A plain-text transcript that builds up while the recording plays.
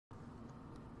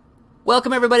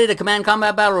Welcome everybody to Command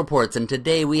Combat Battle Reports, and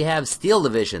today we have Steel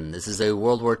Division. This is a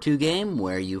World War II game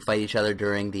where you fight each other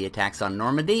during the attacks on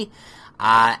Normandy,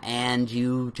 and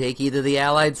you take either the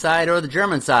Allied side or the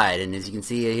German side. And as you can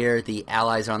see here, the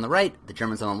Allies are on the right, the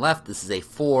Germans on the left. This is a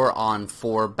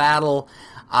 4-on-4 battle,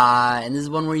 and this is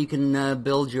one where you can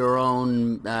build your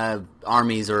own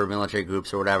armies or military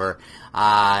groups or whatever.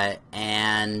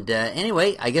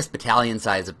 Anyway, I guess battalion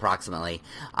size approximately.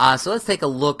 So let's take a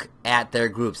look at their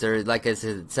groups. There, like I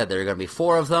said, there are going to be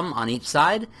 4 of them on each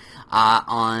side.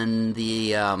 On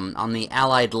the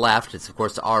Allied left, it's of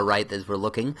course to our right as we're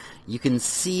looking. You can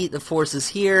see the forces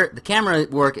here. The camera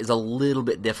work is a little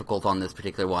bit difficult on this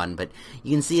particular one, but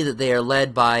you can see that they are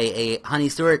led by a Honey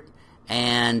Stewart,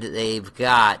 and they've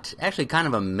got actually kind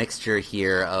of a mixture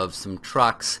here of some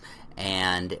trucks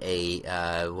and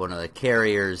one of the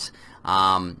carriers.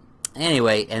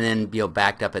 Anyway, and then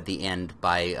backed up at the end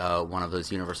by one of those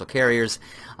universal carriers.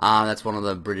 That's one of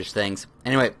the British things.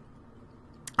 Anyway,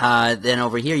 then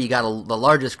over here you got the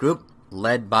largest group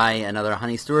led by another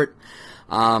Honey Stewart,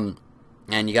 and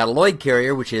you got a Lloyd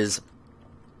carrier, which is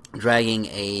dragging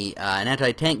an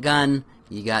anti-tank gun.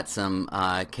 You got some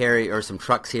some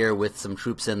trucks here with some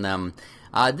troops in them.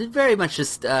 Very much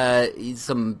just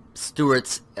some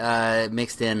Stuarts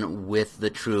mixed in with the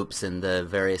troops and the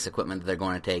various equipment that they're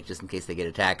going to take just in case they get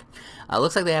attacked.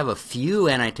 Looks like they have a few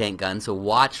anti-tank guns, so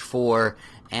watch for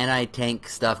anti-tank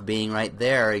stuff being right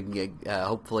there.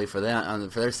 Hopefully for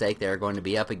their sake, they're going to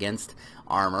be up against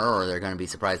armor, or they're going to be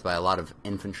surprised by a lot of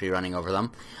infantry running over them.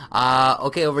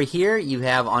 Okay, over here you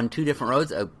have on 2 different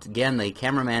roads. Again, the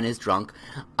cameraman is drunk.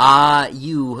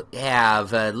 You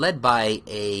have led by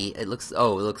it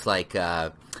looks like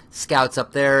scouts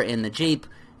up there in the Jeep,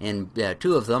 in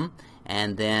 2 of them.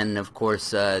 And then, of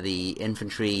course, the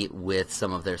infantry with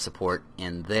some of their support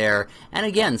in there. And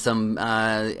again, some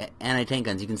anti-tank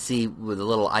guns. You can see with the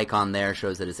little icon there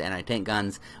shows that it's anti-tank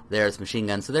guns. There's machine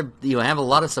guns. So you have a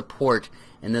lot of support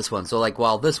in this one. So like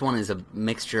while this one is a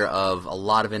mixture of a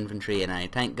lot of infantry and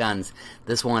anti-tank guns,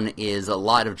 this one is a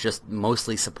lot of just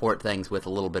mostly support things with a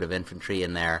little bit of infantry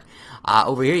in there.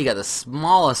 Over here you got the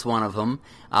smallest one of them.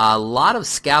 A lot of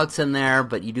scouts in there,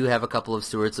 but you do have a couple of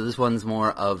Stuarts, so this one's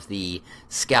more of the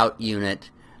scout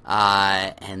unit.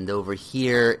 And over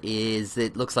here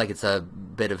it looks like it's a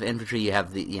bit of infantry. You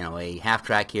have a half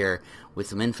track here with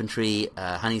some infantry,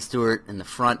 Honey Stewart in the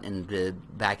front and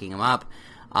backing them up.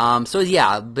 So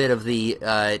yeah, a bit of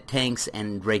the tanks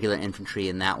and regular infantry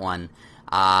in that one.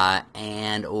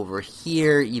 And over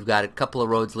here you've got a couple of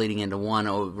roads leading into one.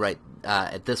 Right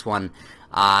at this one,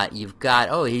 you've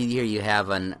got here you have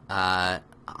an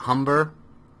Humber,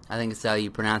 I think is how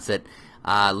you pronounce it,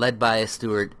 led by a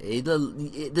Stuart.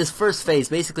 This first phase,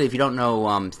 basically, if you don't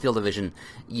know Steel Division,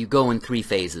 you go in 3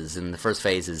 phases, and the first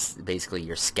phase is basically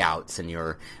your scouts and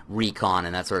your recon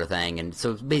and that sort of thing, and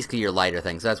so basically your lighter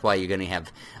things. So that's why you're going to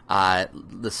have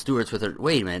the Stuarts with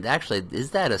wait a minute, actually,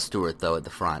 is that a Stuart, though, at the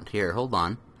front? Here, hold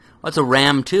on. Oh, it's a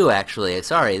Ram 2, actually.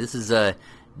 Sorry, this is a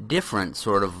different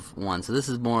sort of one. So this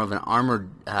is more of an armored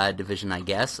division, I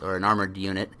guess, or an armored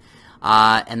unit.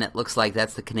 And it looks like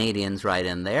that's the Canadians right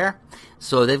in there.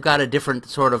 So they've got a different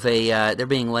sort of they're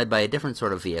being led by a different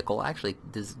sort of vehicle. Actually,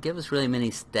 does it give us really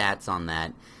many stats on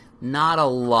that? Not a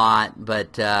lot,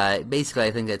 but basically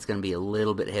I think that's going to be a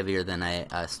little bit heavier than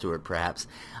a Stuart, perhaps.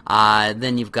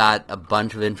 Then you've got a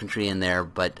bunch of infantry in there,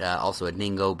 but also a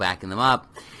Dingo backing them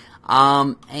up.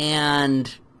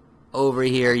 And over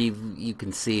here you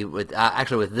can see with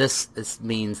this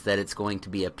means that it's going to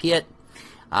be a Piat.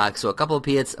 So a couple of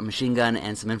Piats, a machine gun,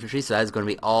 and some infantry. So that's going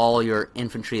to be all your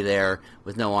infantry there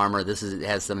with no armor. It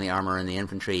has some of the armor and the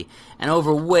infantry. And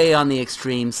over way on the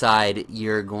extreme side,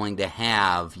 you're going to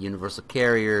have universal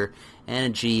carrier and a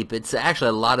Jeep. It's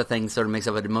actually a lot of things sort of mixed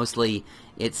up, but mostly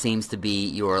it seems to be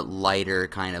your lighter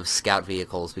kind of scout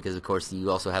vehicles, because of course you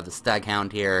also have the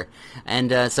Staghound here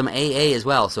and some AA as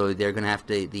well. So they're going to have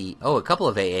a couple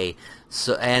of AA,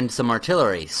 and some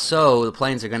artillery. So the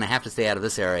planes are going to have to stay out of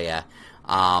this area.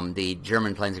 The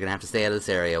German planes are going to have to stay out of this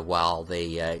area while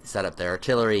they set up their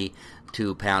artillery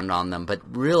to pound on them. But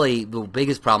really, the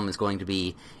biggest problem is going to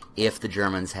be if the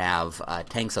Germans have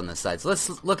tanks on this side. So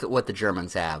let's look at what the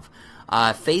Germans have.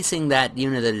 Facing that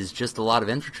unit that is just a lot of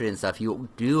infantry and stuff, you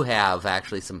do have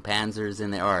actually some Panzers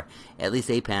in there, or at least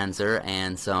a Panzer,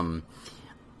 and some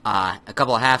a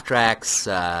couple of half-tracks,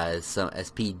 some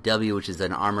SPW, which is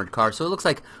an armored car. So it looks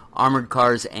like armored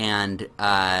cars and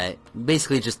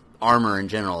basically just armor in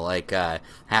general, like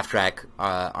half-track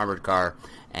armored car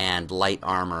and light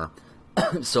armor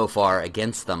so far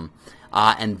against them.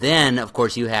 And then, of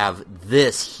course, you have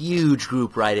this huge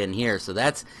group right in here. So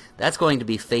that's going to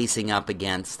be facing up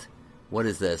against what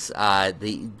is this?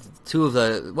 The two of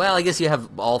the, well, I guess you have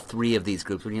all three of these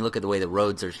groups. When you look at the way the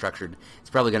roads are structured, it's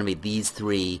probably going to be these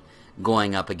three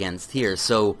going up against here.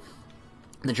 So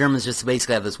the Germans just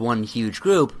basically have this one huge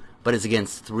group, but it's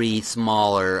against three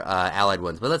smaller Allied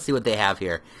ones. But let's see what they have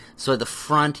here. So at the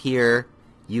front here,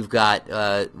 you've got,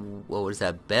 what was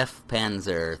that, Bef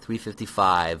Panzer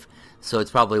 355. So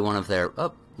it's probably one of their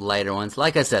lighter ones.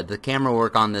 Like I said, the camera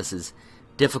work on this is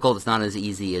difficult. It's not as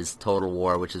easy as Total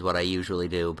War, which is what I usually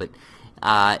do. But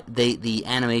the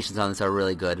animations on this are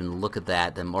really good, and look at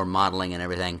that, the more modeling and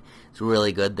everything. It's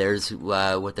really good. There's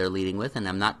what they're leading with, and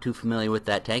I'm not too familiar with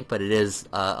that tank, but it is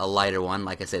a lighter one.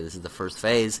 Like I say, this is the first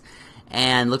phase.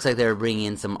 And looks like they're bringing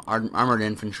in some armored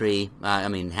infantry,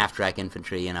 half-track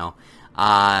infantry, you know,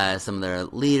 some of their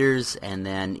leaders, and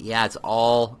then, yeah, it's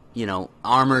all, you know,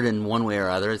 armored in one way or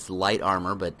other. It's light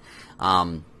armor, but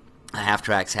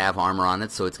half-tracks have armor on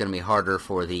it, so it's going to be harder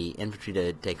for the infantry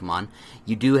to take them on.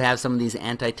 You do have some of these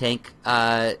anti-tank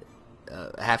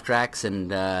half-tracks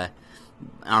and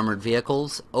armored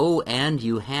vehicles. Oh, and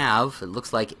you have, it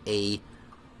looks like a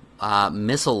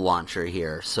missile launcher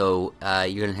here, so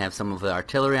you're going to have some of the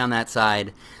artillery on that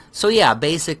side. So yeah,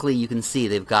 basically you can see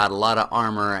they've got a lot of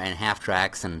armor and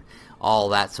half-tracks and all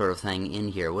that sort of thing in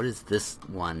here. What is this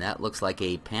one? That looks like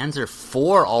a Panzer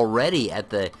IV already at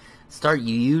the start.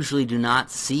 You usually do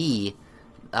not see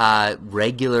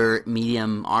regular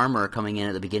medium armor coming in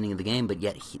at the beginning of the game, but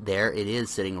yet there it is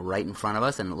sitting right in front of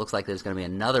us, and it looks like there's going to be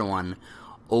another one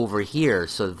over here.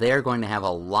 So they're going to have a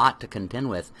lot to contend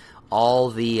with.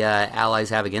 All the Allies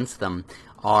have against them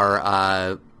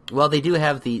are, well, they do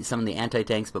have some of the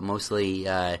anti-tanks, but mostly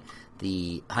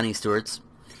the Honey Stewarts.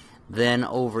 Then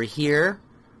over here,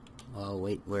 oh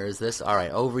wait, where is this? All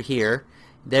right, over here,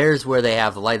 there's where they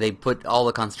have the light. They put all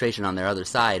the concentration on their other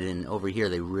side, and over here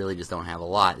they really just don't have a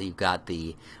lot. You've got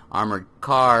the armored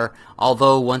car,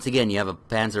 although once again you have a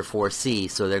Panzer IV-C,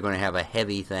 so they're going to have a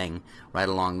heavy thing right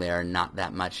along there, not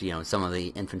that much, you know, some of the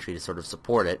infantry to sort of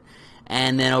support it.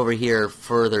 And then over here,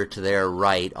 further to their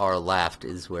right or left,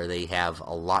 is where they have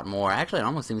a lot more. Actually, it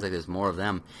almost seems like there's more of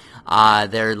them.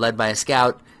 They're led by a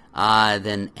scout,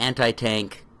 then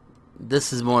anti-tank.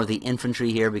 This is more of the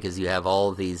infantry here because you have all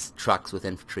of these trucks with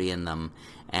infantry in them.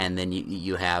 And then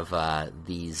you have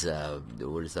these,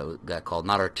 what is that called?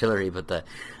 Not artillery, but the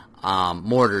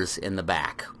mortars in the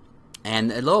back.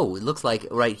 And it looks like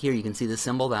right here you can see the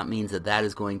symbol. That means that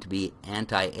is going to be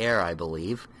anti-air, I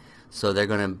believe. So they're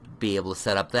going to be able to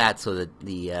set up that so that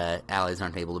the Allies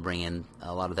aren't able to bring in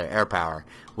a lot of their air power,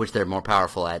 which they're more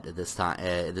powerful at this time,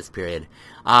 this period.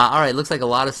 All right, looks like a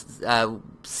lot of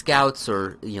scouts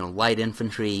or light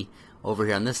infantry over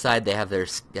here on this side. They have their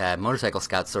motorcycle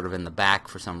scouts sort of in the back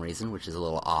for some reason, which is a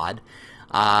little odd.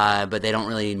 But they don't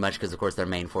really need much because, of course, their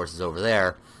main force is over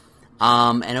there.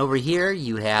 And over here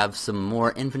you have some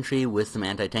more infantry with some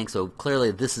anti-tank, so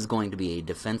clearly this is going to be a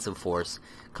defensive force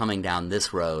coming down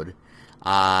this road.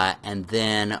 And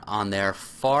then on their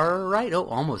far right,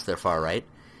 almost their far right,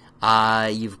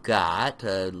 you've got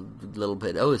a little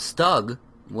bit, Stug.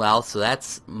 Well, so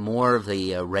that's more of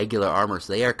the regular armor,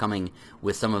 so they are coming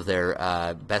with some of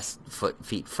their best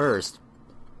feet first.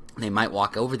 They might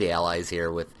walk over the Allies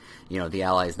here with, the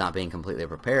Allies not being completely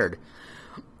prepared.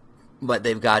 But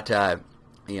they've got,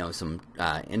 some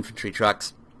infantry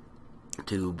trucks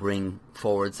to bring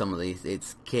forward some of these.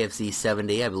 It's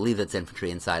KFC-70, I believe that's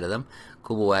infantry inside of them.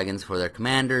 Kubel wagons for their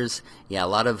commanders. Yeah, a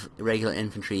lot of regular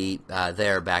infantry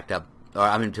there backed up,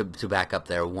 to back up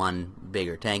their one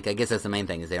bigger tank. I guess that's the main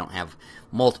thing, is they don't have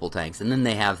multiple tanks. And then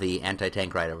they have the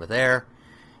anti-tank right over there.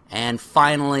 And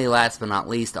finally, last but not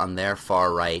least, on their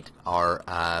far right or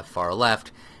far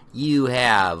left, you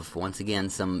have, once again,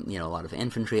 some, a lot of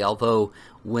infantry, although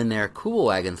when they're Kubel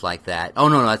wagons like that... Oh,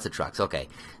 no, that's the trucks, okay.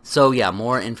 So, yeah,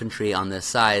 more infantry on this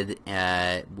side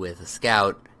with a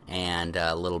scout and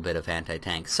a little bit of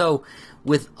anti-tank. So,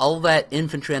 with all that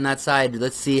infantry on that side,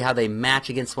 let's see how they match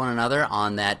against one another.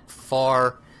 On that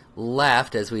far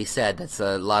left, as we said, that's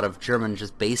a lot of German,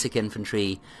 just basic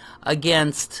infantry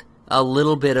against a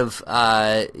little bit of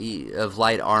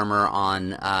light armor on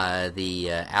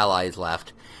the Allies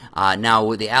left.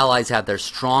 Now, the Allies have their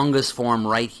strongest form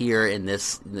right here in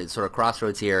this sort of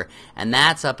crossroads here, and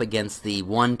that's up against the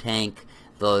one tank,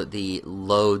 the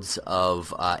loads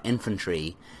of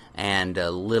infantry, and a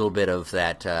little bit of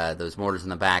that those mortars in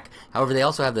the back. However, they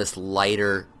also have this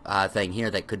lighter thing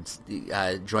here that could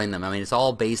join them. I mean, it's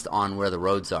all based on where the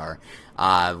roads are.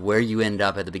 Where you end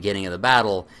up at the beginning of the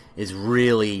battle is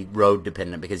really road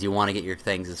dependent, because you want to get your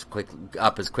things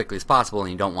up as quickly as possible, and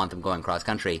you don't want them going cross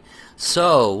country.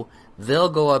 So they'll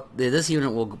go up. This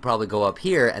unit will probably go up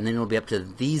here, and then it'll be up to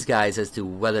these guys as to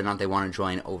whether or not they want to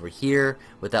join over here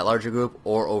with that larger group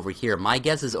or over here. My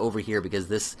guess is over here because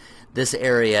this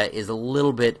area is a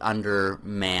little bit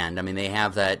undermanned. I mean, they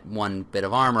have that one bit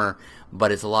of armor,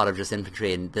 but it's a lot of just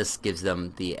infantry, and this gives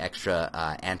them the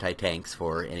extra anti-tanks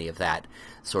for any of that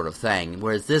sort of thing.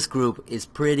 Whereas this group is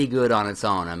pretty good on its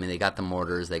own. I mean, they got the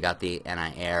mortars, they got the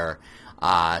anti-air,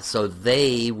 so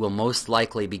they will most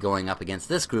likely be going up against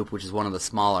this group, which is one of the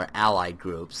smaller allied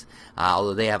groups.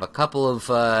 Although they have a couple of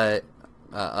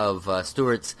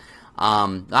Stuarts.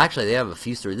 Actually, they have a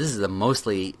few Stuarts. This is a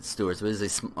mostly Stuarts,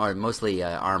 or mostly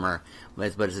armor,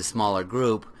 but it's a smaller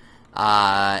group.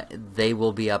 They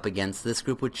will be up against this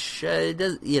group, which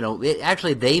does,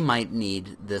 actually they might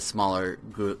need the smaller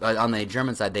group on the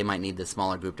German side. They might need the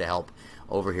smaller group to help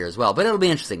over here as well. But it'll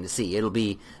be interesting to see. It'll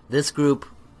be this group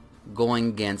going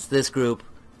against this group,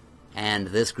 and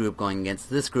this group going against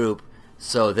this group.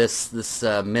 So this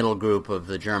middle group of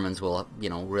the Germans will,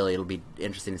 really it'll be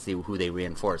interesting to see who they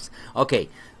reinforce. Okay,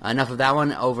 enough of that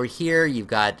one. Over here, you've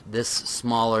got this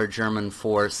smaller German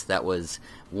force that was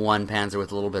one panzer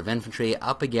with a little bit of infantry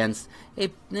up against a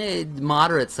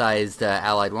moderate-sized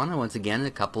Allied one. And once again,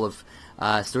 a couple of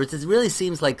Stuarts. It really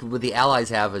seems like what the Allies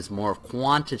have is more of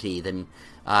quantity than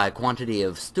quantity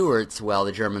of Stuarts, while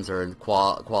the Germans are in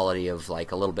quality of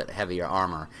like a little bit heavier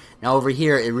armor. Now over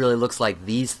here, it really looks like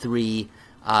these three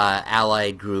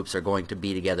Allied groups are going to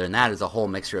be together, and that is a whole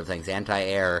mixture of things: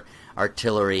 anti-air,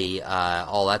 artillery,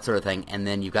 all that sort of thing, and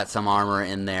then you've got some armor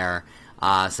in there,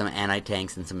 some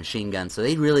anti-tanks, and some machine guns. So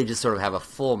they really just sort of have a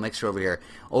full mixture over here.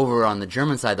 Over on the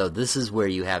German side, though, this is where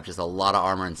you have just a lot of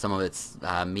armor, and some of it's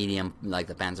medium, like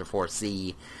the Panzer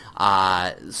IV-C.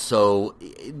 So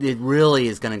it really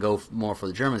is going to go more for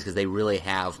the Germans because they really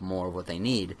have more of what they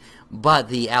need. But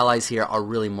the Allies here are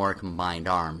really more combined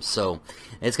arms. So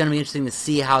it's going to be interesting to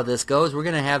see how this goes. We're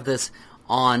going to have this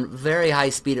on very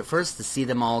high speed at first to see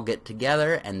them all get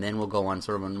together, and then we'll go on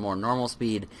sort of a more normal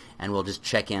speed, and we'll just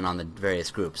check in on the various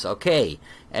groups. Okay,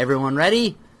 everyone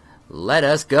ready? Let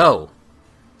us go.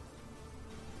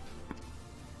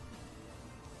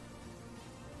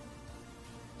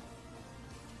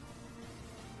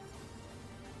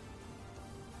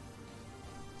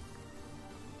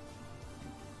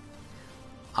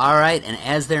 Alright, and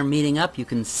as they're meeting up, you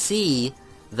can see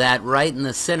that right in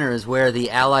the center is where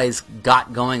the Allies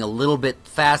got going a little bit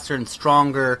faster and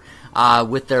stronger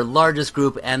with their largest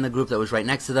group and the group that was right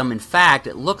next to them. In fact,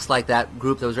 it looks like that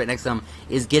group that was right next to them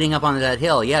is getting up onto that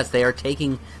hill. Yes, they are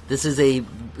taking, this is a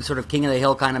sort of king of the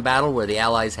hill kind of battle where the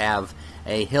Allies have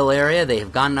a hill area. They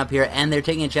have gotten up here, and they're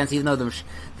taking a chance, even though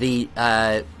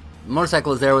the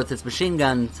motorcycle is there with its machine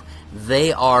guns,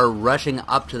 they are rushing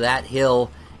up to that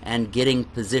hill and getting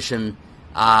position,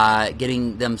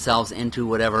 getting themselves into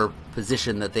whatever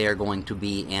position that they are going to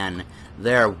be in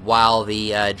there, while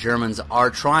the Germans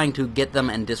are trying to get them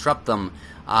and disrupt them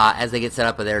as they get set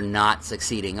up, but they're not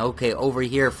succeeding. Okay, over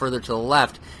here further to the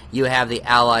left, you have the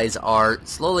Allies are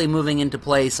slowly moving into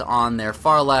place on their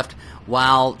far left,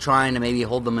 while trying to maybe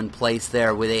hold them in place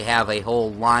there, where they have a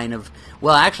whole line of,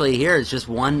 well, actually here it's just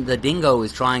one. The Dingo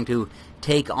is trying to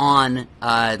take on,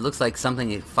 it looks like something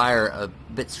to fire a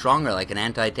bit stronger, like an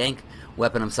anti-tank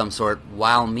weapon of some sort,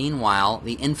 while meanwhile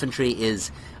the infantry is,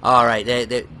 alright,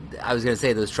 I was going to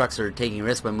say those trucks are taking a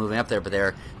risk by moving up there, but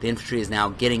the infantry is now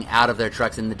getting out of their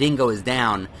trucks, and the Dingo is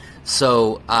down,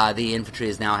 so the infantry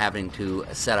is now having to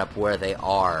set up where they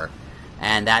are,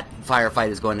 and that firefight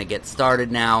is going to get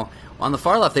started now. On the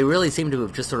far left, they really seem to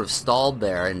have just sort of stalled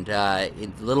there, and a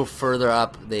little further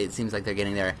up, it seems like they're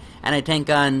getting their anti-tank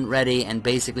gun ready and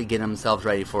basically getting themselves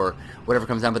ready for whatever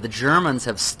comes down. But the Germans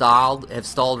have stalled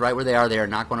right where they are. They are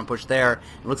not going to push there.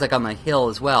 It looks like on the hill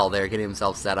as well, they're getting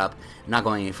themselves set up, not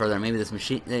going any further. Maybe this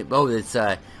machine, it's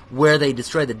where they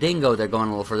destroyed the Dingo, they're going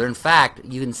a little further. In fact,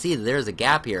 you can see that there's a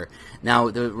gap here. Now,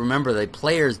 remember, the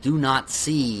players do not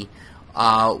see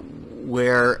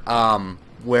where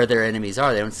their enemies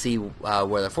are. They don't see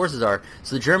where their forces are.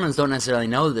 So the Germans don't necessarily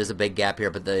know that there's a big gap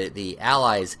here, but the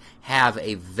Allies have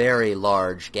a very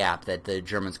large gap that the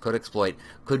Germans could exploit,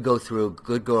 could go through,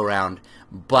 could go around,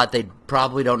 but they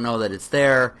probably don't know that it's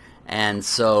there, and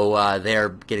so they're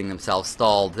getting themselves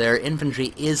stalled. Their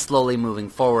infantry is slowly moving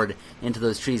forward into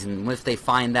those trees, and if they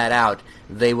find that out,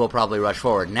 they will probably rush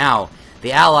forward. Now,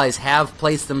 the Allies have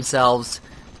placed themselves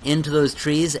into those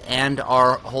trees and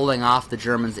are holding off the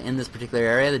Germans in this particular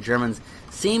area. The Germans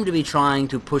seem to be trying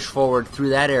to push forward through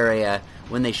that area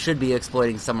when they should be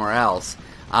exploiting somewhere else.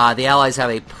 The Allies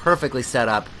have a perfectly set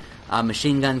up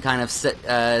machine gun kind of set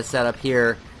up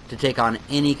here to take on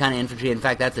any kind of infantry. In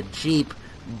fact, that's a Jeep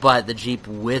but the Jeep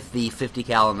with the 50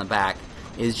 cal in the back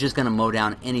is just going to mow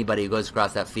down anybody who goes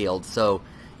across that field. So,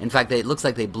 in fact, it looks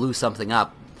like they blew something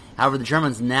up. However, the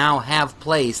Germans now have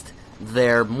placed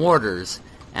their mortars,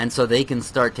 and so they can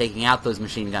start taking out those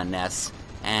machine gun nests,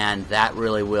 and that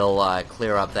really will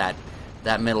clear up that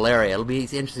middle area. It'll be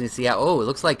interesting to see how... Oh, it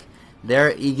looks like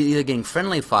they're either getting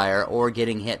friendly fire or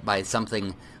getting hit by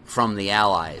something from the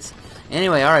Allies.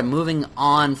 Anyway, alright, moving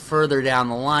on further down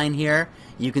the line here,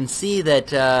 you can see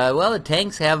that, well, the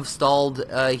tanks have stalled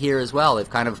here as well. They've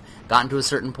kind of gotten to a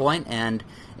certain point, and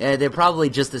they're probably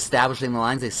just establishing the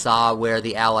lines. They saw where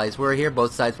the Allies were here.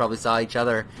 Both sides probably saw each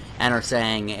other and are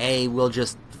saying, hey, we'll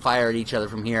just fire at each other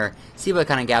from here, see what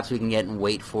kind of gaps we can get, and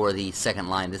wait for the second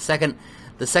line. The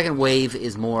second wave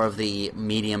is more of the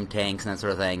medium tanks and that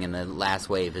sort of thing, and the last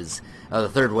wave is, the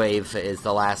third wave is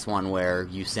the last one where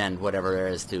you send whatever there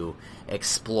is to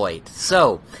exploit.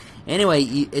 So, anyway,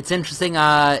 it's interesting.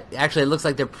 Actually, it looks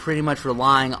like they're pretty much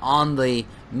relying on the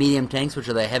medium tanks, which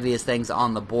are the heaviest things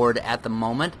on the board at the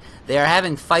moment. They are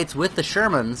having fights with the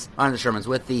Shermans,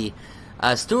 with the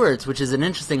Stuarts, which is an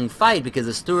interesting fight because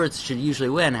the Stuarts should usually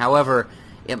win. However,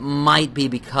 it might be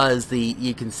because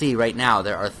you can see right now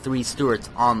there are 3 Stuarts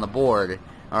on the board,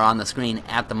 or on the screen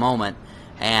at the moment,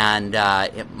 and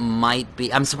it might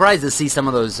be... I'm surprised to see some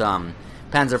of those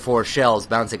Panzer IV shells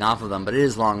bouncing off of them, but it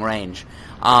is long range.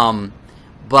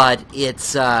 But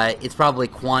it's probably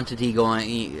quantity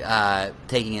going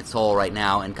taking its toll right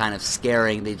now and kind of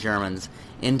scaring the Germans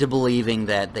into believing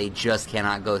that they just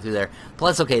cannot go through there.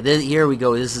 Plus, okay, here we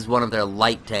go. This is one of their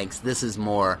light tanks. This is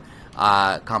more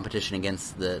competition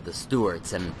against the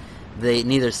Stuarts, and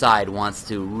neither side wants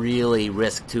to really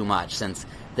risk too much since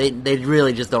they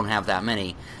really just don't have that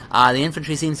many. The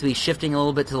infantry seems to be shifting a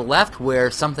little bit to the left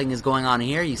where something is going on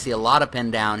here. You see a lot of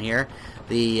pinned down here.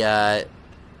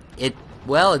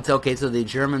 Well, it's okay. So the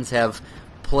Germans have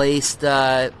placed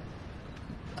some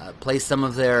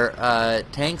of their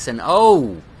tanks, and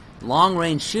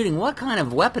long-range shooting. What kind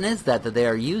of weapon is that they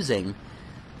are using?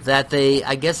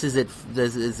 I guess, is it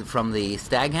from the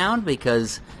Staghound?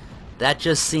 Because that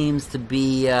just seems to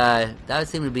be a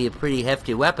pretty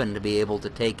hefty weapon to be able to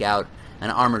take out an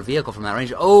armored vehicle from that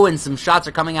range. Oh, and some shots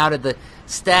are coming out at the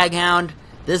Staghound.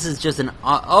 This is just and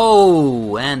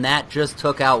that just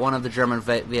took out one of the German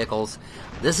vehicles.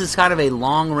 This is kind of a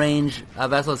long-range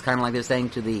vessel. It's kind of like they're saying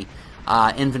to the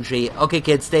infantry, okay,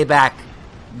 kids, stay back.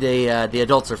 The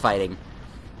adults are fighting.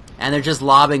 And they're just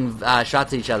lobbing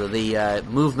shots at each other. The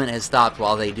movement has stopped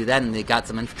while they do that, and they got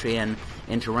some infantry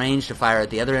into range to fire at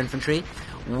the other infantry.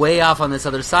 Way off on this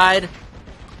other side,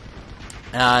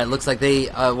 it looks like they,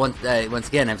 once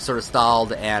again, have sort of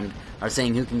stalled and are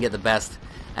saying who can get the best.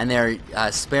 And they're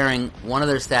sparing one of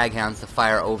their Staghounds to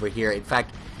fire over here. In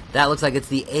fact, that looks like it's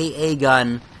the AA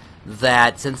gun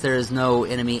that, since there is no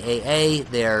enemy AA,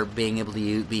 they're being able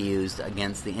to be used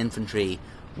against the infantry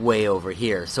way over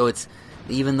here. So it's,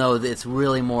 even though it's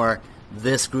really more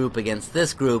this group against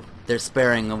this group, they're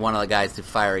sparing one of the guys to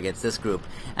fire against this group.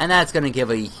 And that's going to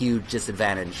give a huge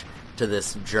disadvantage to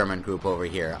this German group over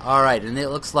here. Alright, and it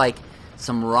looks like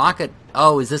some rocket...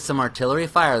 Oh, is this some artillery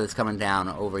fire that's coming down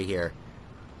over here?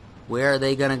 Where are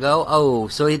they going to go? Oh,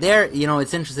 so there,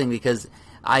 it's interesting because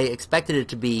I expected it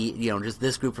to be, just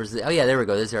this group versus... Oh yeah, there we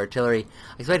go, there's the artillery.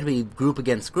 I expect it to be group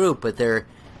against group, but they're...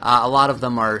 a lot of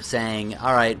them are saying,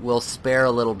 alright, we'll spare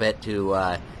a little bit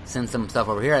to send some stuff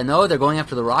over here. I know they're going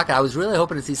after the rocket. I was really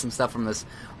hoping to see some stuff from this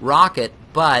rocket,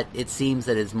 but it seems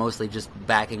that it's mostly just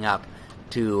backing up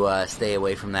to stay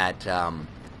away from that,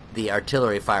 the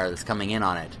artillery fire that's coming in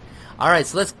on it. Alright,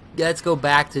 so let's go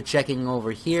back to checking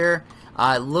over here.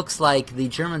 It looks like the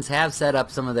Germans have set up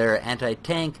some of their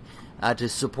anti-tank to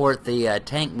support the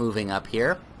tank moving up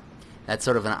here. That's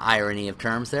sort of an irony of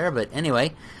terms there, but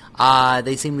anyway...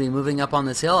 they seem to be moving up on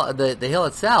this hill. The hill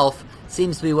itself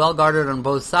seems to be well guarded on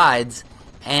both sides,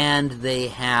 and they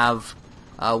have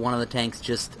one of the tanks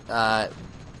just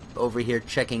over here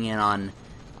checking in on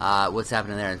what's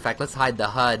happening there. In fact, let's hide the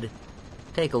HUD,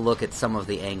 take a look at some of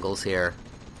the angles here.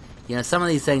 Some of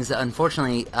these things,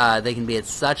 unfortunately, they can be at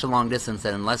such a long distance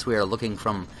that unless we are looking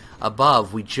from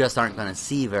above, we just aren't going to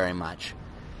see very much.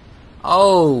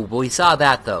 Oh, but we saw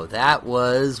that, though. That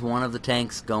was one of the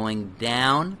tanks going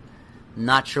down.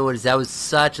 Not sure what it is. That was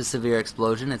such a severe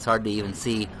explosion, it's hard to even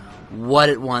see what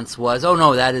it once was. Oh,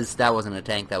 no, that wasn't a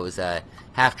tank. That was a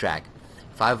half-track.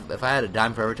 If I had a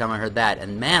dime for every time I heard that.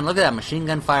 And, man, look at that machine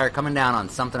gun fire coming down on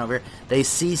something over here. They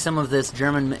see some of this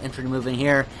German infantry moving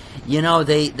here.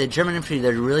 The German infantry,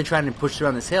 they're really trying to push through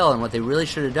on this hill, and what they really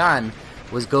should have done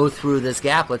was go through this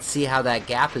gap. Let's see how that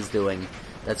gap is doing.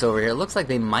 that's over here. It looks like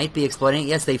they might be exploiting it.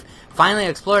 Yes, they've finally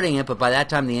exploiting it, but by that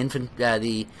time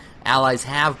the Allies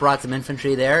have brought some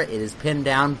infantry there. It is pinned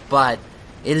down, but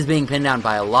it is being pinned down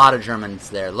by a lot of Germans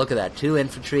there. Look at that. 2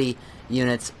 infantry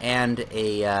units and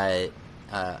a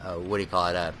what do you call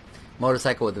it? A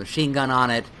motorcycle with a machine gun on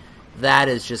it. That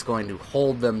is just going to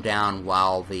hold them down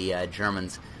while the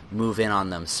Germans move in on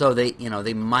them. So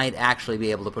they might actually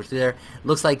be able to push through there.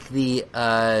 Looks like the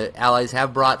Allies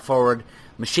have brought forward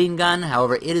machine gun.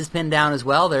 However, it is pinned down as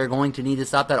well. They're going to need to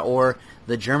stop that, or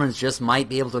the Germans just might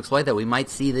be able to exploit that. We might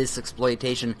see this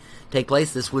exploitation take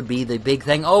place. This would be the big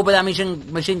thing. Oh, but that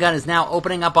machine gun is now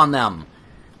opening up on them.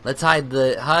 Let's hide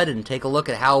the HUD and take a look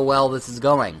at how well this is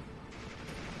going.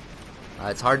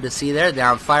 It's hard to see there.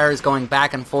 Now fire is going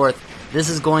back and forth. This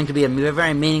is going to be a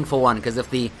very meaningful one, because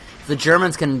if the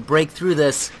Germans can break through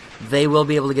this, they will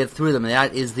be able to get through them.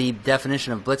 That is the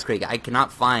definition of blitzkrieg. I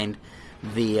cannot find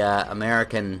the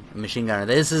American machine gunner.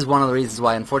 This is one of the reasons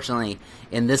why, unfortunately,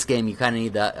 in this game you kind of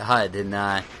need the HUD. In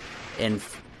a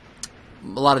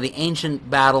lot of the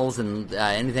ancient battles and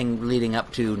anything leading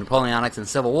up to Napoleonics and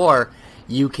Civil War,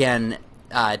 you can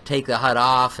take the HUD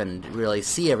off and really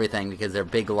see everything because they're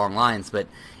big, long lines. But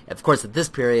of course, at this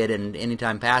period and any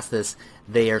time past this,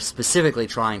 they are specifically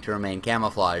trying to remain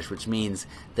camouflaged, which means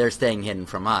they're staying hidden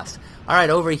from us. All right,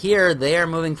 over here, they are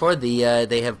moving forward.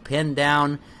 They have pinned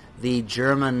down the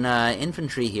German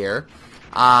infantry here.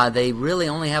 They really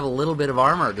only have a little bit of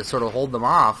armor to sort of hold them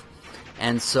off.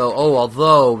 And so,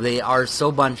 although they are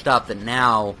so bunched up that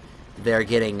now they're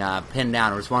getting pinned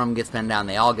down, or if one of them gets pinned down,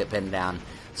 they all get pinned down.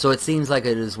 So it seems like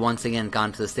it has once again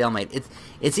gone to the stalemate.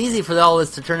 It's easy for all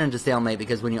this to turn into stalemate,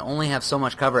 because when you only have so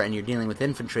much cover and you're dealing with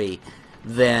infantry,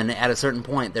 then at a certain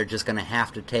point they're just going to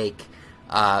have to take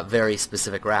very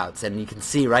specific routes. And you can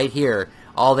see right here,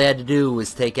 all they had to do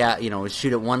was take out, was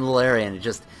shoot at one little area, and it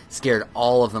just scared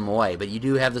all of them away. But you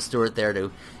do have the Stuart there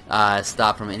to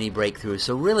stop from any breakthrough.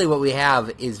 So really what we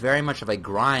have is very much of a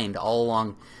grind all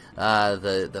along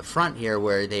the front here,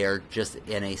 where they are just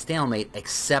in a stalemate,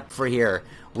 except for here,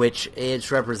 which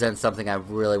it represents something I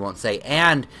really won't say.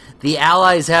 And the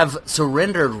Allies have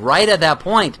surrendered right at that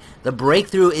point. The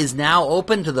breakthrough is now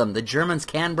open to them. The Germans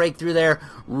can break through there,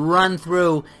 run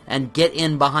through, and get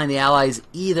in behind the Allies,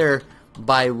 either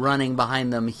by running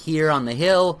behind them here on the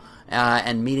hill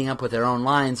and meeting up with their own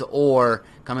lines, or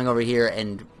coming over here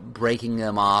and breaking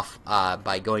them off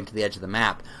by going to the edge of the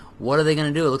map. What are they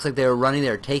going to do? It looks like they're running.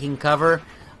 They're taking cover.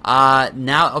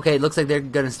 Now, okay, it looks like they're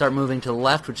going to start moving to the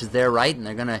left, which is their right, and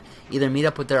they're going to either meet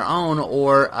up with their own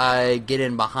or get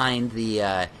in behind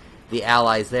the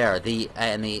Allies there.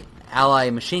 And the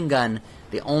Ally machine gun,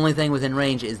 the only thing within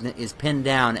range is pinned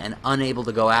down and unable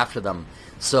to go after them.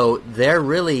 So they're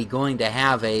really going to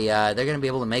have they're going to be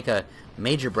able to make a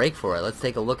major break for it. Let's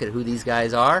take a look at who these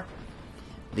guys are.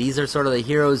 These are sort of the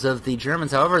heroes of the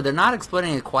Germans. However, they're not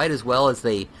exploiting it quite as well as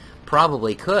they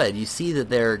probably could. You see that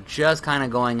they're just kind of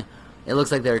going, it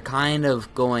looks like they're kind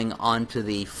of going onto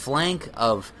the flank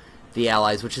of the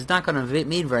Allies, which is not going to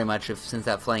mean very much since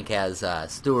that flank has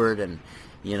Stuart and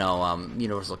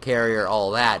Universal Carrier,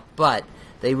 all that. But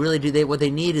they really do. What they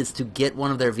need is to get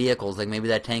one of their vehicles, like maybe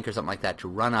that tank or something like that, to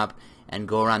run up and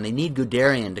go around. They need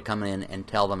Guderian to come in and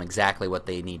tell them exactly what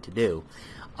they need to do.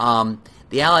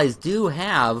 The Allies do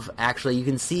have, actually, you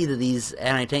can see that these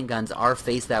anti-tank guns are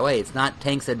faced that way. It's not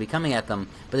tanks that would be coming at them,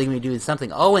 but they can be doing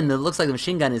something. Oh, and it looks like the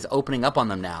machine gun is opening up on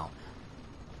them now.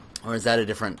 Or is that a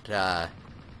different...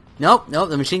 Nope,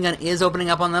 the machine gun is opening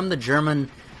up on them. The German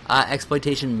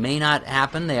exploitation may not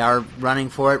happen. They are running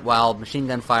for it while machine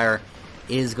gun fire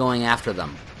is going after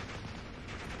them.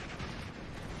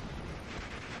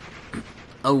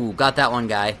 Oh, got that one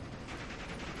guy.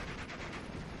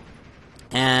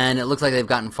 And it looks like they've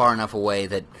gotten far enough away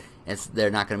that they're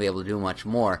not going to be able to do much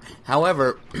more.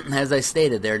 However, as I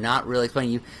stated, they're not really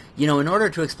exploiting. In order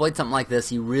to exploit something like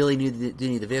this, you really do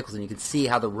need the vehicles, and you can see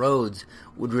how the roads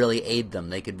would really aid them.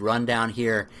 They could run down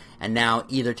here and now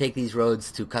either take these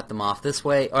roads to cut them off this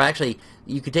way, or actually,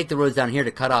 you could take the roads down here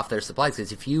to cut off their supplies,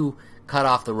 because if you cut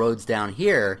off the roads down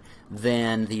here,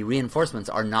 then the reinforcements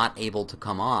are not able to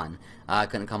come on,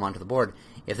 couldn't come onto the board.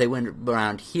 If they went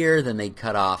around here, then they'd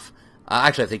cut off...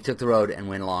 actually, if they took the road and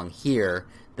went along here,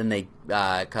 then they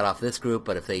cut off this group,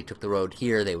 but if they took the road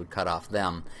here, they would cut off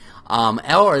them.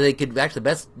 Or they could, actually, the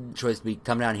best choice would be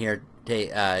come down here,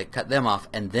 cut them off,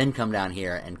 and then come down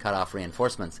here and cut off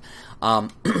reinforcements.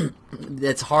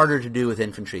 It's harder to do with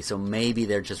infantry, so maybe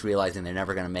they're just realizing they're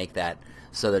never going to make that,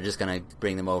 so they're just going to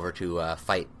bring them over to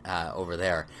fight over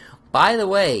there. By the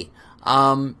way,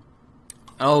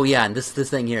 oh yeah, and this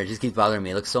thing here just keeps bothering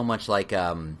me. It looks so much like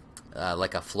a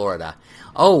Florida.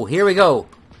 Oh, here we go.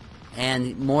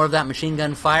 and more of that machine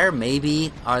gun fire.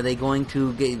 Maybe are they going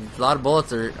to get a lot of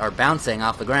bullets are bouncing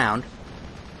off the ground.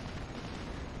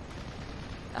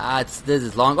 This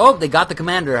is long. Oh, they got the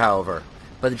commander, however.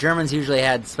 But the Germans usually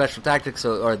had special tactics,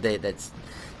 that's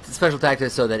special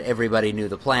tactics so that everybody knew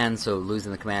the plan. So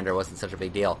losing the commander wasn't such a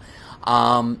big deal.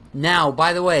 Now,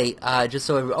 by the way, just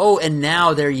so and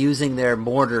now they're using their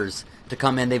mortars to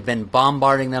come in. They've been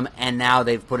bombarding them, and now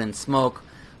they've put in smoke.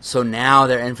 So now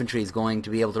their infantry is going to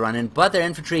be able to run in. But their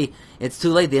infantry, it's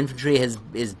too late. The infantry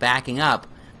is backing up.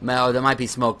 Now, there might be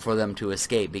smoke for them to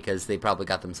escape because they probably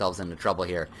got themselves into trouble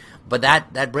here. But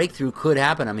that breakthrough could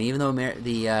happen. I mean, even though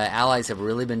the Allies have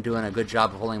really been doing a good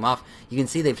job of holding them off, you can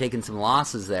see they've taken some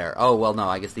losses there. Oh, well, no,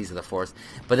 I guess these are the fourths.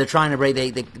 But they're trying to break.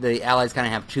 The Allies kind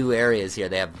of have two areas here.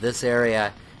 They have this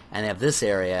area and they have this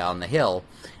area on the hill.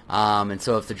 And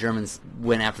so if the Germans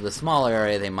went after the smaller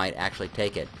area, they might actually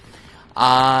take it.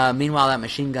 Meanwhile, that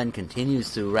machine gun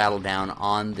continues to rattle down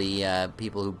on the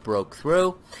people who broke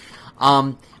through.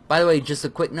 By the way, just a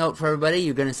quick note for everybody: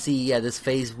 you're going to see this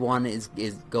phase 1 is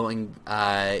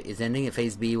ending, and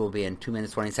phase B will be in 2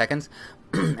 minutes 20 seconds.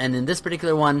 And in this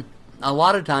particular one, a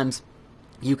lot of times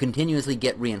you continuously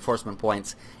get reinforcement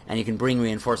points, and you can bring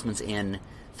reinforcements in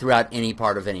throughout any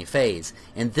part of any phase.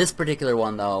 In this particular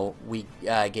one, though, we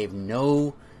gave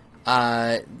no.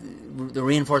 The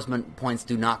reinforcement points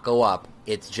do not go up.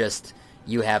 It's just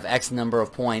you have X number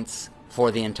of points for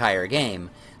the entire game.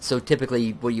 So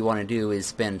typically what you want to do is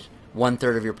spend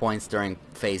 1/3 of your points during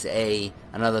phase A,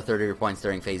 another third of your points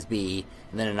during phase B,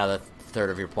 and then another third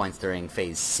of your points during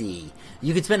phase C.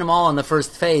 You could spend them all on the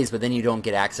first phase, but then you don't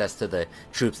get access to the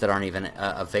troops that aren't even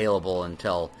available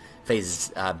until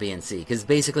phases B and C. Because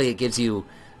basically it gives you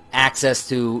access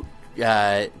to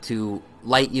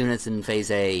light units in phase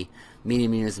A,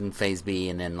 medium units in phase B,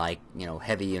 and then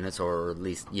heavy units, or at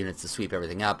least units to sweep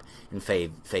everything up in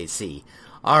phase C.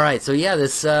 Alright, so yeah,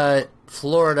 this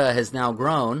Florida has now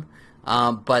grown,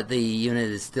 but the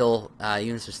units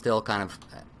are still kind of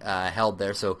held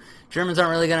there. So Germans aren't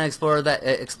really going to exploit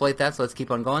that. So let's keep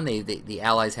on going. The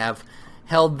Allies have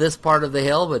held this part of the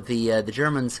hill, but the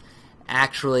Germans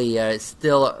actually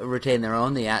still retain their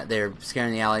own. They're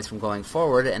scaring the Allies from going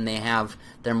forward, and they have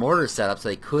their mortars set up, so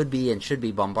they could be and should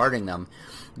be bombarding them.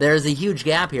 There's a huge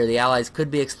gap here the Allies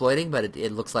could be exploiting, but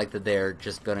it looks like that they're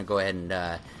just going to go ahead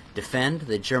and defend.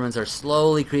 The Germans are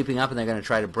slowly creeping up, and they're going to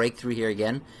try to break through here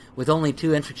again. With only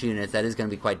 2 infantry units, that is going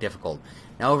to be quite difficult.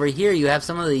 Now over here you have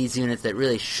some of these units that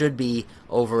really should be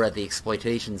over at the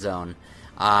exploitation zone,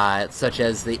 such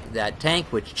as that tank,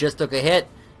 which just took a hit,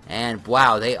 and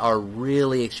wow, they are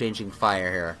really exchanging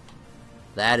fire here.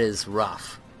 That is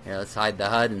rough. Here, let's hide the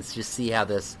HUD and just see how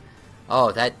this...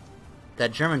 Oh, that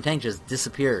German tank just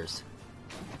disappears.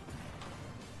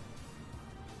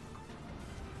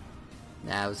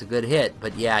 That was a good hit,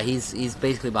 but yeah, he's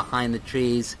basically behind the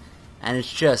trees, and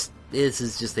this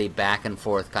is just a back and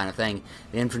forth kind of thing.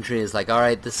 The infantry is like,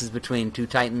 alright, this is between 2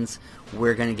 Titans,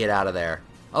 we're gonna get out of there.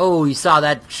 Oh, you saw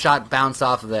that shot bounce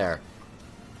off of there.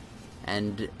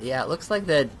 And yeah, it looks like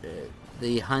that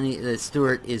the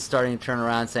Stuart is starting to turn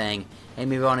around saying, hey,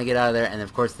 maybe I want to get out of there, and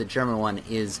of course the German one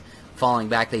is falling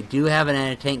back. They do have an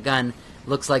anti-tank gun.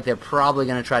 Looks like they're probably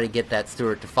going to try to get that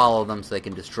Stuart to follow them so they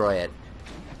can destroy it.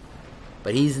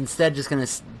 But he's instead just going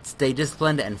to stay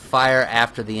disciplined and fire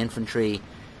after the infantry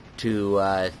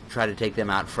to try to take them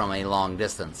out from a long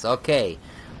distance. Okay,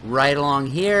 right along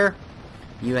here,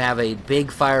 you have a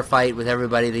big firefight with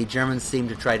everybody. The Germans seem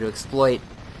to try to exploit,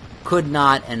 could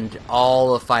not, and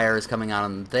all the fire is coming out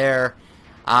on there.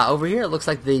 Over here, it looks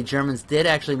like the Germans did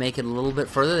actually make it a little bit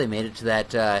further. They made it to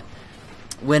that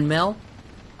windmill.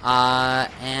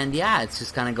 And yeah, it's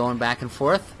just kind of going back and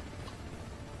forth.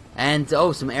 And,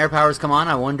 oh, some air powers come on.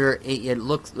 I wonder, it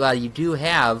looks, you do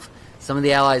have, some of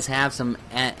the Allies have some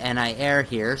anti-air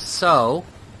here, so,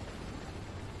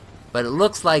 but it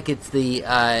looks like it's the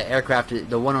aircraft,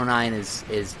 the 109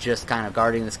 is just kind of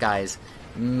guarding the skies,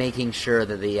 making sure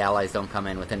that the Allies don't come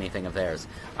in with anything of theirs.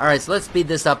 Alright, so let's speed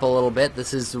this up a little bit.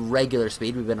 This is regular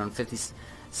speed. We've been on 50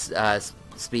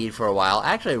 speed for a while.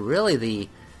 Actually, really, the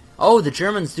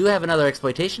Germans do have another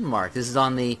exploitation mark. This is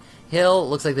on the hill.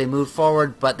 Looks like they moved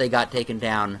forward, but they got taken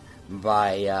down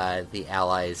by the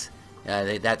Allies.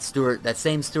 That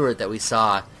same Stuart that we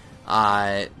saw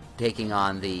taking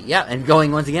on and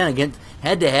going once again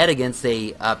head-to-head against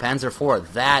a Panzer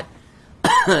IV. That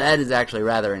is actually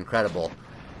rather incredible.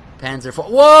 Panzer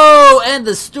IV. Whoa! And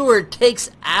the Stuart takes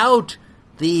out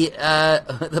the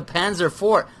Panzer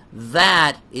IV.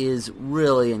 That is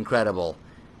really incredible.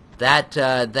 That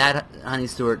Honey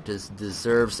Stuart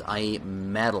deserves a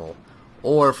medal.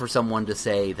 or for someone to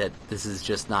say that this is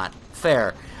just not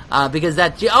fair. Because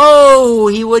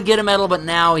he would get a medal, but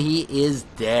now he is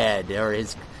dead, or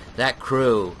that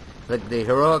crew, the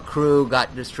heroic crew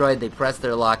got destroyed. They pressed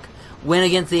their luck, went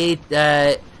against the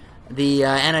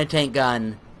anti-tank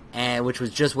gun, which was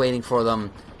just waiting for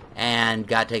them, and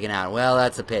got taken out. Well,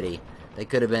 that's a pity. They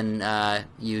could have been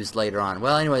used later on.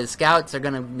 Well, anyway, the scouts are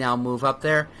going to now move up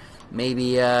there.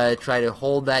 Maybe try to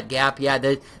hold that gap. Yeah,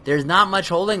 there's not much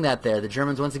holding that there. The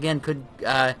Germans, once again, could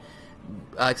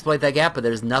exploit that gap, but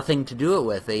there's nothing to do it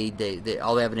with. They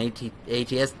all they have an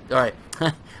ATS. All right,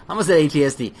 I almost said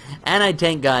ATSD,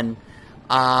 anti-tank gun,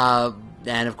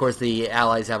 and of course the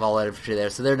Allies have all that infantry there,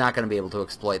 so they're not going to be able to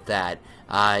exploit that.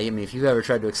 I mean, if you ever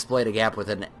tried to exploit a gap with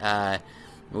an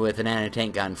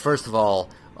anti-tank gun, first of all,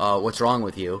 what's wrong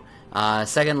with you?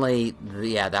 Secondly,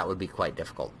 yeah, that would be quite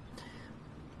difficult.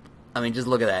 I mean, just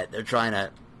look at that. They're trying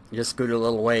to just scoot a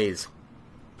little ways.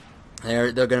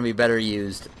 They're going to be better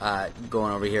used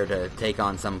going over here to take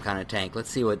on some kind of tank. Let's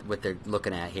see what they're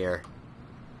looking at here.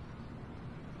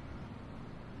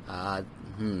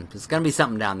 There's going to be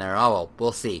something down there. Oh, well,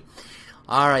 we'll see.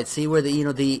 All right, see where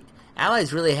the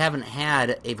Allies really haven't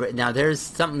had a... Now, there's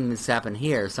something that's happened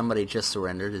here. Somebody just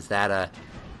surrendered. Is that a...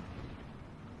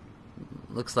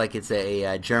 Looks like it's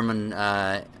a German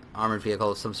armored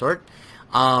vehicle of some sort.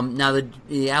 Now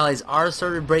the Allies are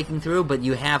sort of breaking through, but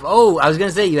you have... Oh, I was going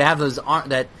to say, you have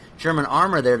that German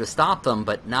armor there to stop them,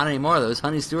 but not anymore. Those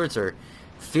Honey Stewarts are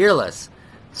fearless.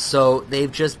 So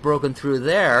they've just broken through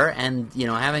there, and,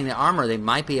 having the armor, they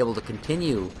might be able to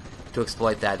continue to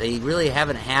exploit that. They really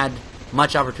haven't had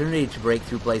much opportunity to break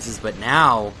through places, but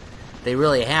now they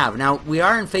really have. Now, we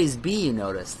are in Phase B, you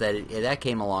notice, that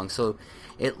came along, so...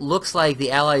 It looks like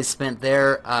the Allies spent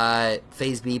their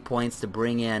Phase B points to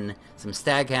bring in some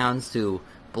Staghounds to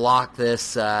block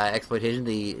this exploitation.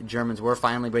 The Germans were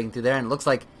finally breaking through there, and it looks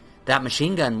like that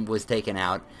machine gun was taken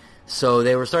out. So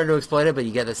they were starting to exploit it, but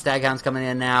you get the Staghounds coming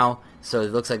in now, so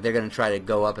it looks like they're going to try to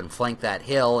go up and flank that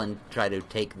hill and try to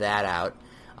take that out.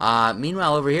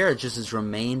 Meanwhile, over here, it just has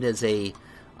remained as a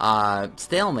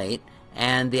stalemate,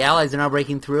 and the Allies are now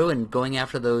breaking through and going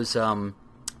after those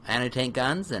anti-tank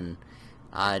guns and...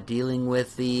 dealing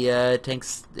with the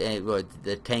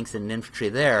tanks and infantry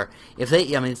there.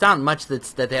 It's not much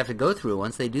that they have to go through.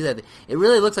 Once they do that, it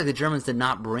really looks like the Germans did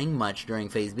not bring much during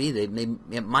Phase B.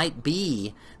 It might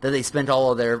be that they spent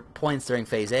all of their points during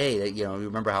Phase A.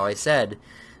 Remember how I said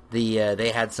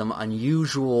they had some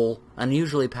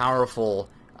unusually powerful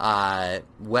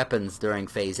weapons during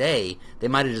Phase A. They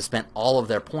might have just spent all of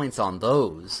their points on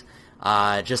those.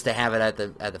 Just to have it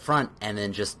at the front, and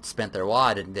then just spent their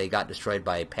wad, and they got destroyed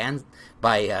by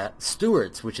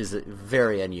Stuarts, which is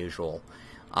very unusual.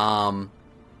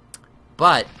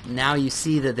 But now you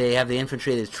see that they have the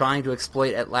infantry that's trying to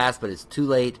exploit at last, but it's too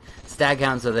late.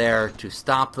 Staghounds are there to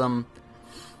stop them,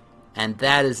 and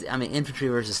that is, infantry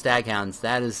versus Staghounds.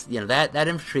 That is, that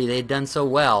infantry, they've done so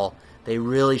well. They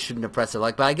really shouldn't have pressed their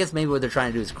luck. But I guess maybe what they're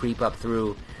trying to do is creep up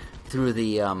through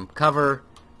the cover,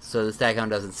 so the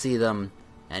Staghound doesn't see them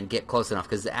and get close enough.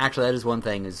 Because actually, that is one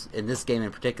thing, is in this game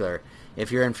in particular,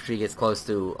 if your infantry gets close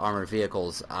to armored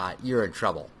vehicles, you're in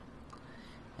trouble.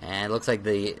 And it looks like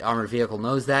the armored vehicle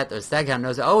knows that. The Staghound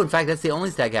knows that. Oh, in fact, that's the only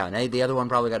Staghound. The other one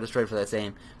probably got destroyed for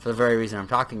the very reason I'm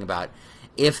talking about.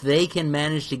 If they can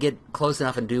manage to get close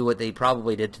enough and do what they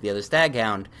probably did to the other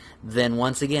Staghound, then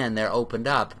once again, they're opened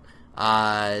up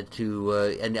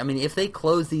if they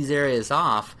close these areas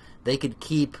off, they could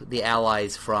keep the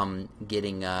Allies from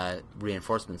getting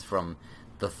reinforcements from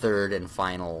the third and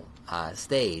final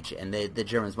stage, and the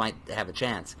Germans might have a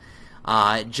chance.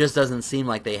 It just doesn't seem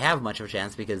like they have much of a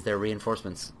chance because their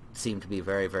reinforcements seem to be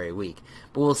very, very weak.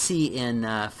 But we'll see in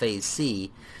Phase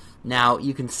C. Now,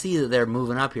 you can see that they're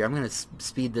moving up here. I'm going to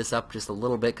speed this up just a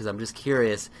little bit because I'm just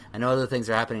curious. I know other things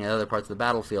are happening in other parts of the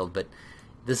battlefield, but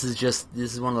this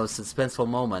is one of those suspenseful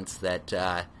moments that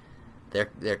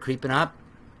they're creeping up.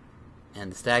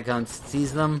 And the Staghound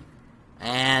sees them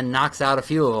and knocks out a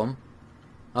few of them.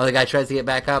 Oh, the guy tries to get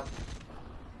back up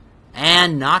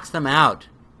and knocks them out.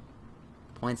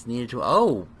 Points needed to...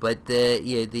 Oh, but let's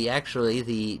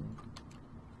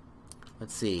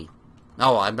see.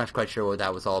 Oh, I'm not quite sure what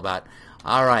that was all about.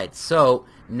 Alright, so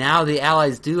now the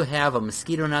Allies do have a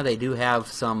Mosquito now. They do have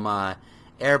some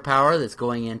air power that's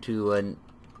going in to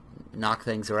knock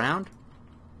things around.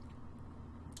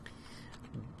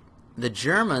 The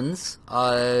Germans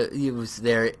use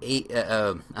their...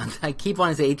 I keep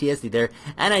wanting to say ATSD. Their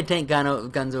anti-tank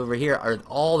guns over here are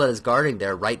all that is guarding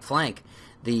their right flank.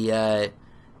 The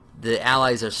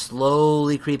Allies are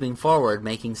slowly creeping forward,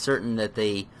 making certain that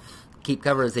they keep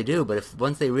cover as they do, but if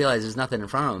once they realize there's nothing in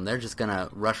front of them, they're just going to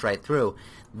rush right through.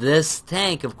 This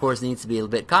tank, of course, needs to be a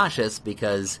bit cautious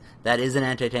because that is an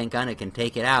anti-tank gun. It can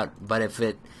take it out, but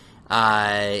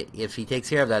if he takes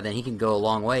care of that, then he can go a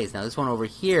long ways. Now, this one over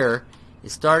here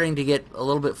is starting to get a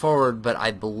little bit forward, but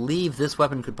I believe this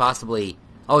weapon could possibly...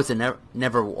 Oh, it's a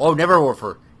never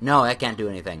Werfer. No, that can't do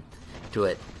anything to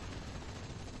it.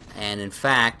 And in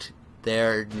fact,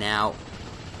 they're now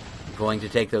going to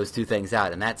take those two things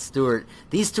out. And that Stuart,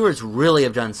 these Stuarts really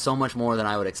have done so much more than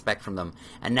I would expect from them.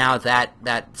 And now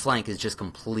that flank is just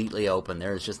completely open.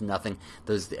 There is just nothing.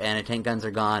 Those anti-tank guns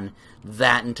are gone.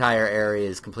 That entire area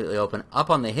is completely open. Up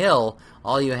on the hill,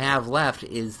 all you have left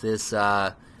is this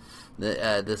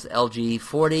this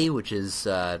LG-40, which is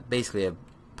basically a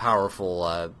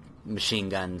powerful machine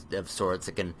gun of sorts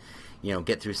that can,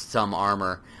 get through some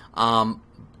armor.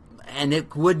 And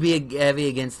it would be heavy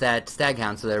against that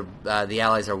Staghound, so the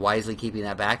Allies are wisely keeping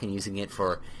that back and using it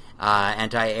for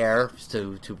anti-air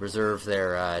to preserve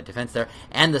their defense there.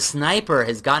 And the sniper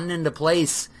has gotten into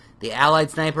place. The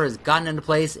Allied sniper has gotten into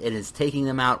place. It is taking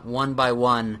them out one by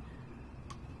one.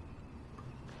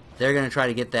 They're going to try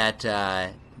to get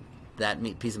that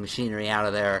piece of machinery out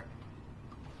of there.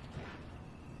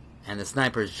 And the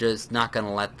sniper's just not going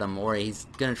to let them, or he's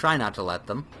going to try not to let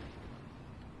them.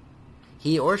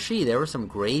 He or she, there were some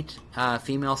great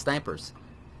female snipers.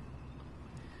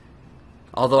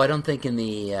 Although I don't think in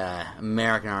the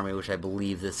American Army, which I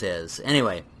believe this is.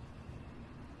 Anyway.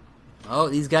 Oh,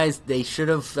 these guys, they should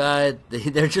have...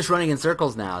 they're just running in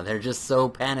circles now. They're just so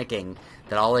panicking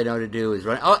that all they know to do is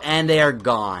run... Oh, and they are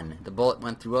gone. The bullet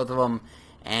went through both of them.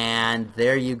 And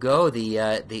there you go. The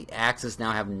Axis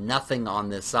now have nothing on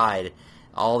this side.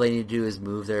 All they need to do is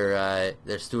move their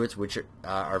Stuarts, which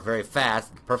are very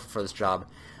fast, perfect for this job,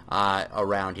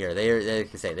 around here.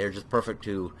 Like I say, they're just perfect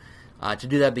to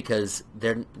do that because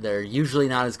they're usually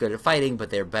not as good at fighting, but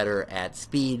they're better at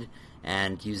speed,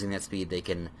 and using that speed, they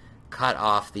can cut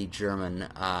off the German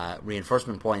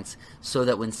reinforcement points, so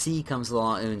that when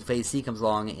Phase C comes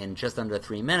along in just under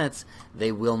 3 minutes,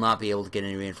 they will not be able to get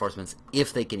any reinforcements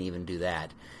if they can even do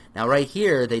that. Now, right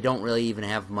here, they don't really even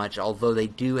have much, although they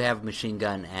do have machine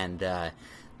gun and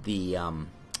the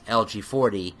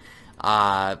LG-40,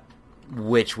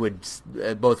 which would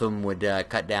both of them would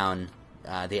cut down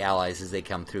the Allies as they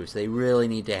come through. So they really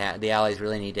need to have the Allies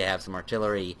really need to have some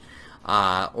artillery,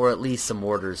 or at least some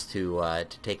mortars to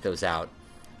take those out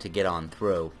to get on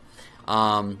through.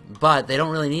 But they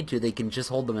don't really need to. They can just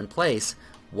hold them in place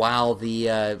while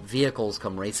the vehicles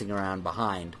come racing around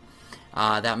behind.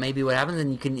 That may be what happens,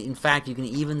 and in fact, you can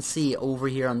even see over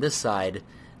here on this side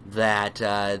that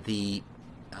the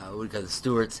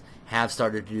Stuarts have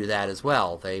started to do that as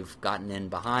well. They've gotten in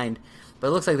behind, but it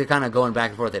looks like they're kind of going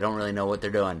back and forth. They don't really know what they're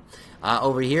doing.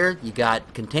 Over here, you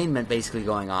got containment basically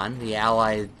going on. The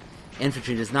Allied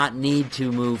infantry does not need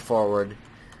to move forward,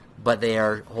 but they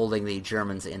are holding the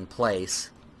Germans in place.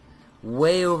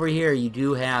 Way over here, you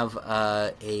do have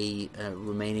a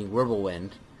remaining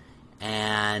Wirbelwind,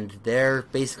 and they're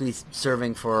basically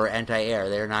serving for anti-air.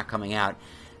 They're not coming out.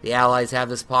 The Allies have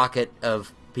this pocket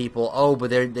of people. But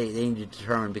they need to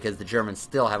determine, because the Germans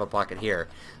still have a pocket here.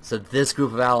 So this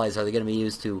group of Allies, are they going to be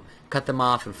used to cut them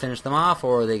off and finish them off,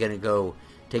 or are they going to go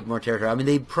take more territory? I mean,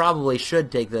 they probably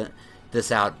should take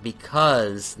this out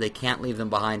because they can't leave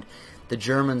them behind. The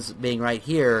Germans being right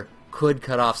here could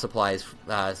cut off supplies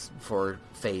for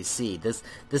Phase C.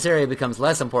 This area becomes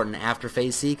less important after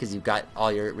Phase C because you've got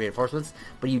all your reinforcements,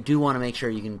 but you do want to make sure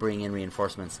you can bring in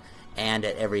reinforcements, and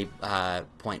at every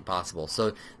point possible.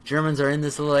 So Germans are in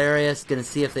this little area, going to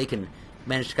see if they can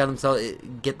manage to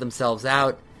get themselves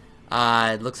out.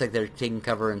 It looks like they're taking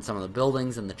cover in some of the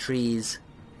buildings and the trees,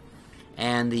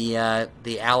 and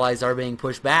the Allies are being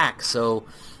pushed back. So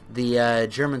the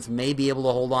Germans may be able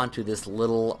to hold on to this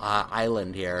little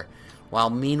island here, while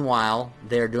meanwhile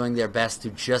they're doing their best to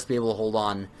just be able to hold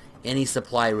on any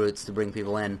supply routes to bring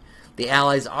people in. The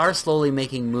Allies are slowly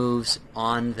making moves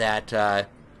on that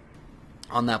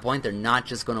point. They're not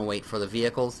just going to wait for the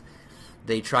vehicles.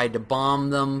 They tried to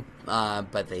bomb them,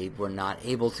 but they were not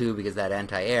able to because that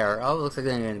anti-air. Oh, it looks like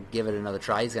they're going to give it another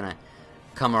try. He's going to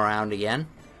come around again.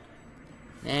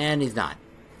 And he's not.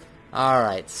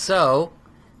 Alright, so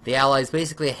the Allies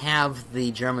basically have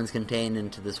the Germans contained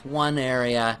into this one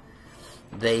area.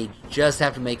 They just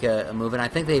have to make a move, and I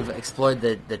think they've explored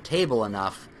the table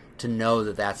enough to know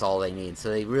that that's all they need.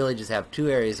 So they really just have two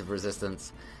areas of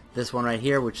resistance. This one right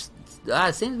here, which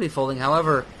seems to be folding.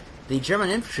 However, the German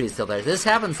infantry is still there. This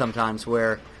happens sometimes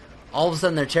where all of a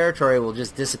sudden their territory will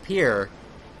just disappear,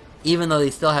 even though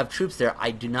they still have troops there.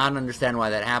 I do not understand why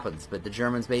that happens, but the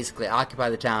Germans basically occupy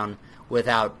the town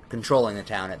without controlling the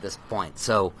town at this point.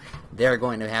 So they're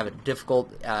going to have it difficult.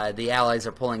 The Allies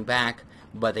are pulling back,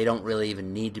 but they don't really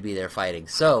even need to be there fighting.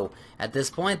 So at this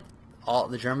point, all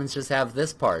the Germans just have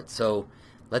this part. So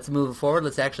let's move forward.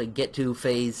 Let's actually get to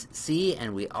phase C,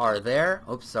 and we are there.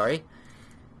 Oops, sorry.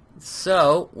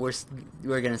 So we're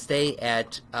going to stay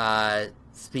at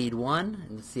speed 1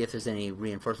 and see if there's any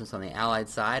reinforcements on the Allied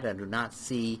side. I do not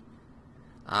see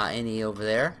any over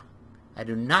there. I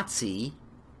do not see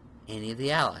any of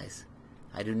the Allies.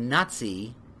 I do not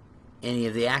see any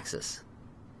of the Axis.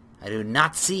 I do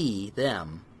not see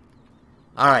them.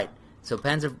 All right. So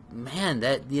Panzer, man,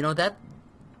 that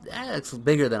that's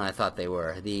bigger than I thought they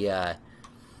were. The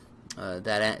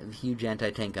that huge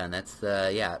anti-tank gun. That's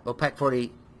the Pak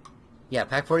 40. Yeah,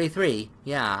 Pak 43.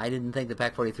 Yeah, I didn't think the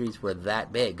Pak 43s were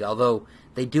that big. Although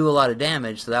they do a lot of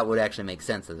damage, so that would actually make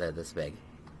sense that they're this big.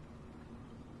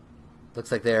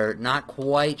 Looks like they're not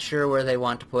quite sure where they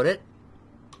want to put it.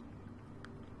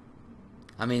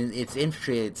 I mean, it's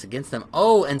infantry, it's against them.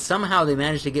 Oh, and somehow they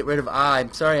managed to get rid of...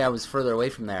 I'm sorry I was further away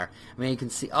from there. I mean, you can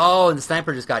see... Oh, and the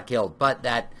sniper just got killed. But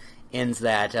that ends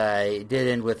that. It did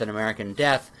end with an American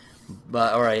death,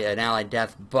 or an Allied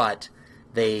death, but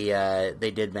they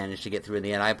did manage to get through in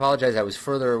the end. I apologize, I was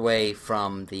further away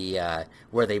from the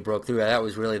where they broke through. That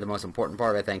was really the most important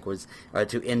part, I think, was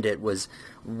to end it, was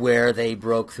where they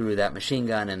broke through that machine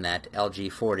gun and that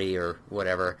LG-40 or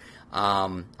whatever.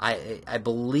 I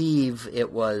believe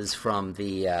it was from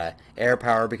the air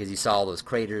power, because you saw all those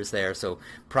craters there, so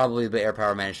probably the air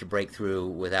power managed to break through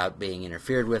without being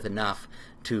interfered with enough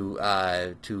to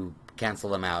cancel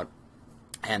them out,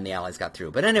 and the Allies got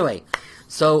through. But anyway,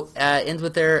 so ends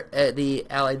with their the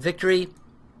Allied victory.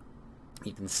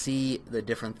 You can see the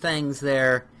different things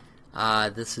there.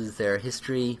 This is their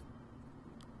history,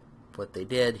 what they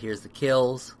did. Here's the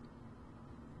kills.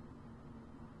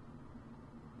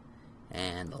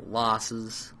 And the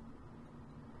losses,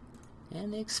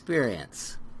 and the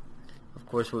experience. Of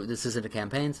course, this isn't a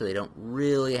campaign, so they don't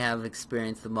really have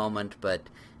experience at the moment, but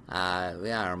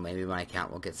or maybe my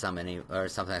account will get some or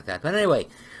something like that. But anyway,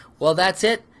 well, that's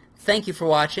it. Thank you for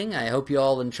watching. I hope you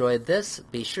all enjoyed this.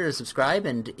 Be sure to subscribe,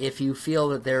 and if you feel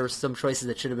that there are some choices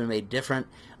that should have been made different,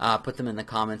 put them in the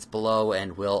comments below,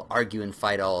 and we'll argue and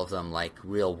fight all of them like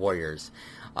real warriors.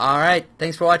 All right,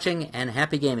 thanks for watching, and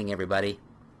happy gaming, everybody.